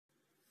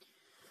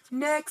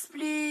Next,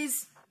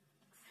 please.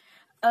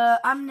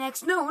 I'm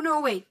next.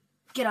 No, wait.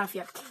 Get off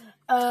here.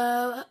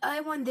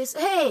 I want this.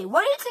 Hey,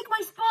 why did you take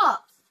my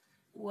spot?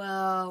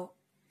 Well,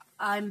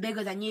 I'm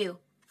bigger than you.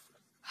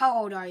 How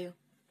old are you?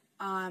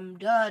 I'm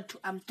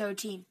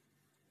 13.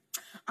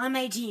 I'm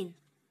 18.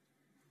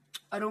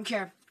 I don't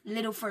care.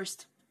 Little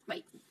first.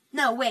 Wait.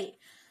 No, wait.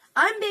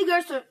 I'm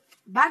bigger, so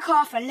back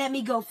off and let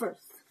me go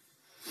first.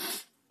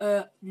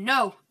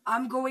 No.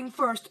 I'm going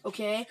first,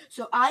 okay?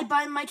 So I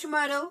buy my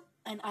tomato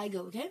and I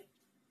go, okay?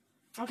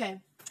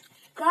 Okay.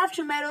 Can I have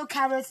tomato,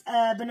 carrots,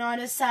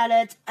 banana,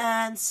 salad,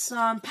 and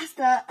some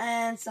pasta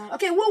and some...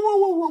 Okay,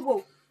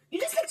 whoa. You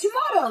just said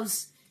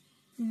tomatoes.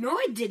 No,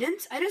 I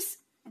didn't. I just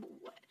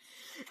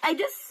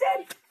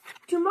said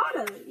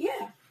tomato,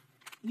 yeah.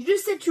 You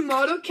just said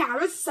tomato,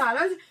 carrots,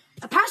 salad,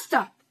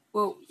 pasta.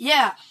 Well,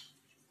 yeah.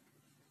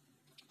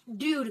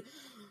 Dude,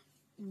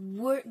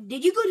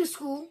 did you go to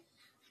school?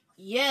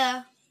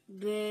 Yeah,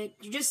 but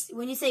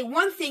when you say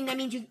one thing, that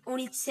means you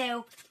only say,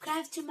 can I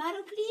have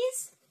tomato,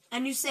 please?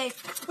 And you say,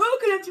 oh,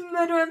 can I have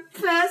tomato and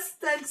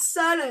pasta and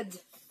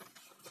salad?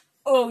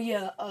 Oh,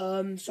 yeah,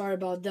 sorry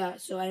about that.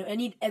 So I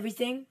need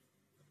everything.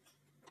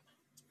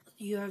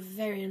 You are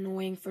very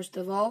annoying, first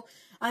of all.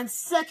 And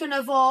second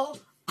of all,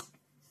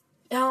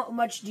 how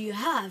much do you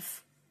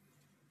have?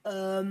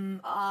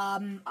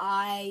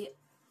 I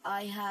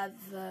have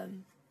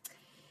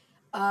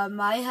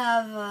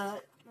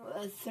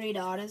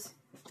 $3.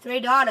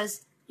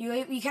 $3?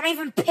 You can't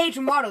even pay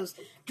tomatoes.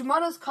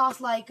 Tomatoes cost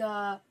like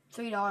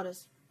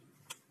 $3.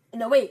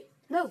 No, wait,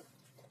 no.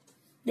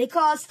 They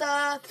cost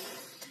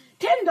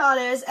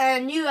 $10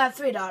 and you have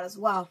 $3.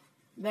 Wow,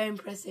 very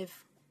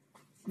impressive.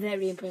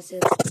 Very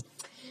impressive.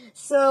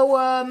 So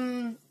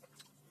one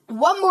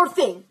more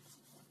thing.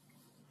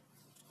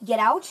 Get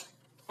out,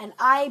 and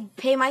I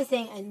pay my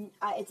thing, and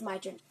it's my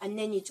turn, and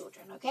then it's your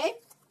turn, okay?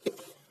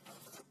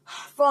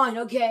 Fine,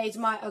 okay,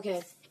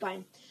 okay,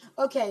 fine.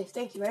 Okay,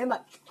 thank you very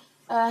much.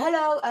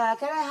 Hello,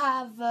 can I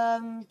have,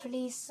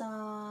 please,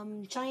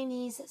 some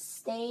Chinese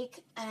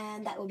steak,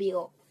 and that will be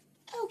all.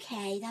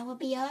 Okay, that will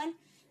be all.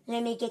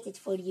 Let me get it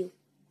for you.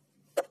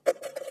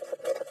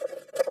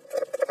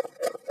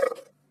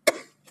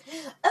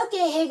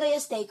 Okay, here go your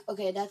steak.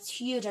 Okay, that's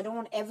huge. I don't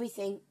want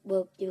everything.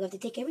 Well, you have to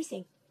take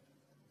everything.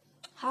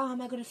 How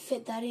am I going to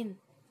fit that in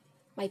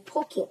my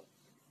pocket?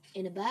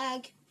 In a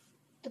bag?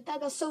 The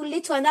bag is so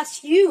little and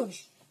that's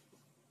huge.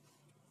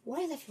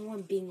 Why is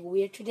everyone being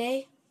weird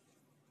today?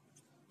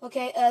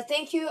 Okay,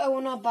 thank you. I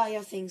will not buy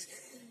your things.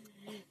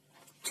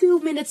 2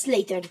 minutes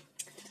later.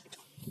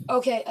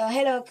 Okay,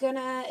 hello.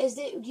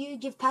 Do you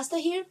give pasta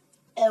here?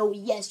 Oh,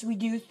 yes, we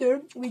do,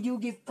 sir. We do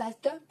give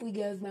pasta. We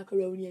give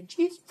macaroni and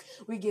cheese.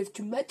 We give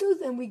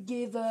tomatoes and we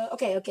give...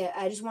 Okay,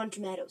 I just want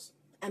tomatoes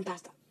and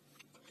pasta.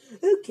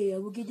 Okay, I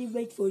will get it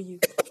right for you.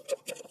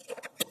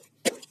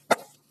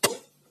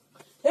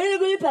 Here you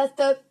go, your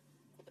pasta.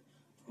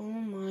 Oh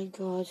my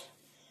god.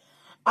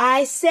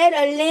 I said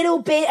a little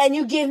bit and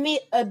you give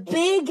me a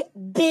big.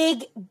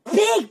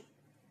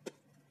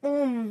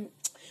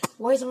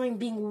 Why is everyone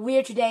being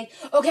weird today?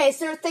 Okay,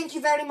 sir, thank you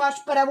very much,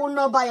 but I will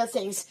not buy your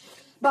things.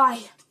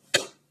 Bye.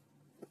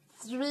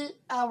 3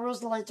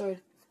 hours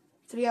later.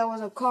 3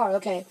 hours of car,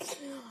 okay.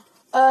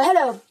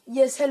 Hello.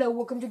 Yes, hello.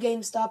 Welcome to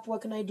GameStop.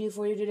 What can I do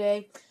for you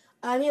today?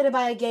 I'm here to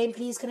buy a game,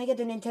 please. Can I get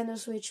the Nintendo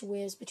Switch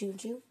with Splatoon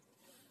 2?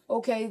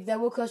 Okay, that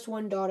will cost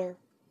 $1.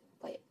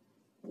 Wait,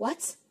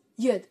 what?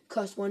 Yeah, it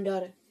costs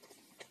 $1.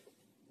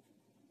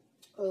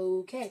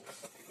 Okay.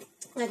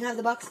 I can have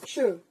the box?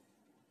 Sure.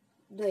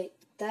 Wait,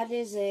 that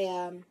is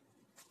a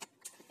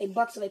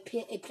box of a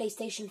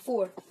PlayStation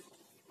 4.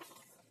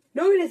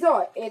 No, it is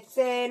not. It's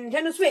a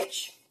Nintendo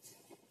Switch.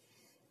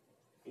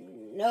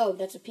 No,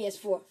 that's a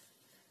PS4.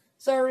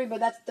 Sorry, but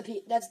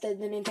that's the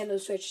Nintendo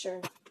Switch,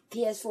 sir.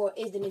 PS4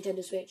 is the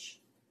Nintendo Switch.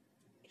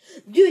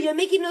 Dude, you're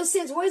making no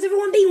sense. Why is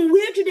everyone being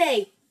weird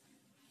today?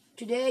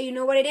 Today, you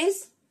know what it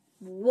is?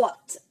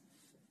 What?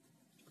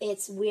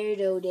 It's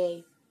Weirdo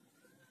Day.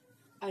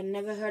 I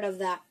never heard of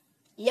that.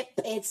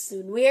 Yep, it's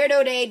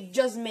Weirdo Day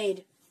just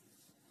made.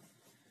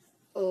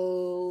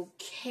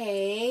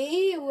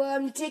 Okay, well,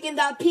 I'm taking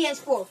that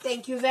PS4.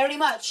 Thank you very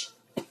much.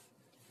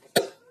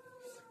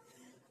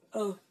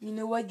 Oh, you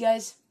know what,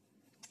 guys?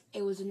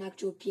 It was an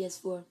actual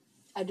PS4.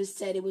 I just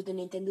said it was the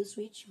Nintendo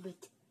Switch,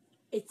 but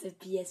it's a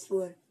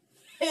PS4.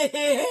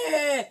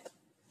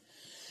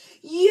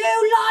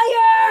 You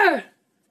liar!